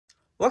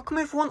Welcome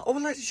everyone, I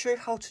would like to show you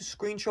how to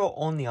screenshot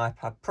on the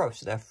iPad Pro.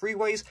 So there are three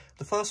ways.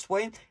 The first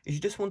way is you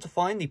just want to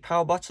find the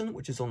power button,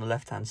 which is on the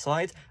left hand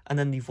side, and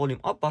then the volume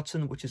up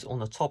button, which is on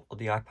the top of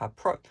the iPad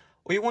Pro.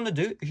 All you want to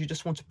do is you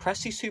just want to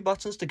press these two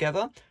buttons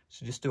together.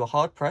 So just do a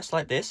hard press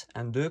like this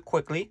and do it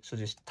quickly. So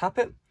just tap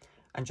it,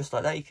 and just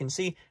like that you can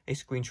see a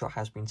screenshot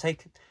has been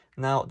taken.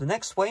 Now the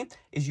next way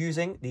is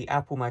using the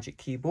Apple Magic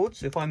Keyboard.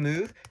 So if I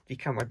move the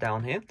camera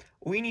down here,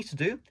 all you need to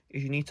do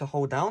is you need to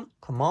hold down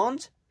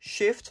Command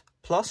Shift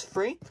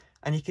 +3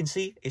 and you can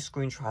see a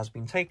screenshot has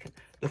been taken.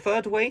 The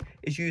third way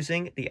is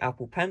using the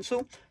Apple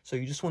Pencil. So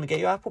you just want to get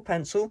your Apple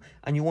Pencil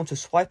and you want to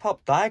swipe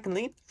up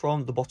diagonally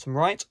from the bottom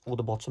right or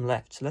the bottom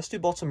left. So let's do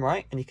bottom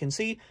right, and you can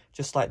see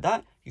just like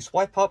that, you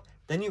swipe up,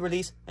 then you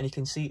release, and you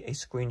can see a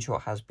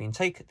screenshot has been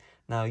taken.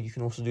 Now you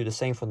can also do the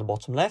same from the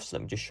bottom left, so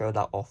let me just show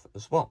that off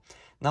as well.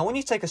 Now when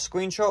you take a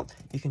screenshot,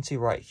 you can see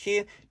right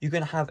here, you're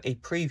going to have a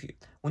preview.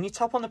 When you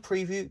tap on the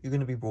preview, you're going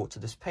to be brought to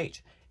this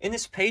page. In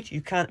this page,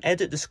 you can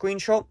edit the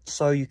screenshot,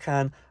 so you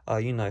can,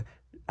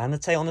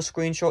 annotate on the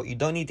screenshot. You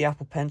don't need the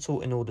Apple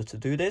Pencil in order to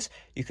do this.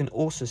 You can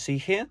also see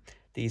here,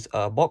 these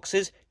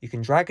boxes, you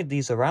can drag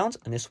these around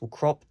and this will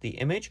crop the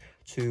image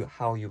to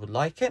how you would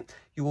like it.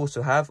 You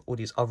also have all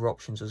these other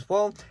options as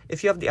well.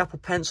 If you have the Apple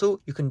Pencil,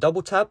 you can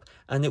double tap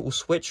and it will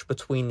switch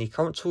between the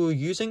current tool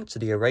you're using to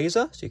the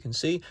eraser. So you can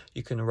see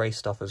you can erase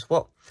stuff as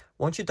well.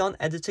 Once you're done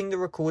editing the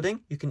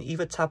recording, you can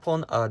either tap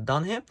on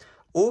done here,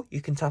 or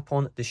you can tap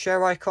on the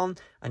share icon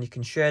and you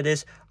can share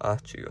this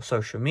to your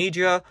social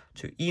media,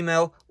 to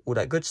email, all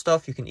that good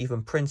stuff. You can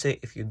even print it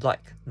if you'd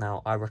like.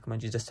 Now, I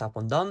recommend you just tap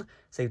on done,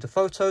 save the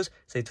photos,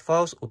 save the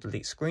files, or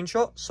delete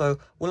screenshot. So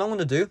all I'm going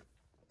to do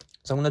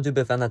is I'm going to do a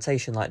bit of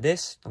annotation like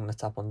this. I'm going to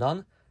tap on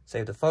done,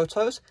 save the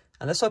photos,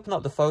 and let's open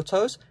up the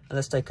photos and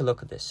let's take a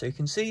look at this. So you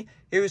can see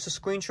here is the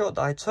screenshot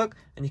that I took,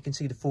 and you can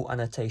see the full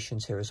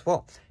annotations here as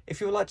well. If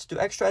you would like to do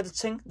extra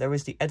editing, there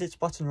is the edit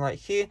button right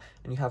here,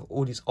 and you have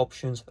all these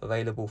options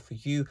available for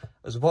you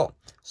as well.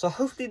 So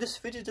hopefully this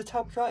video did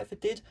help you out. If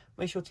it did,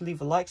 make sure to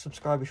leave a like,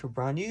 subscribe if you're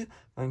brand new.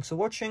 Thanks for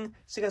watching.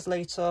 See you guys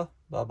later.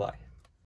 Bye bye.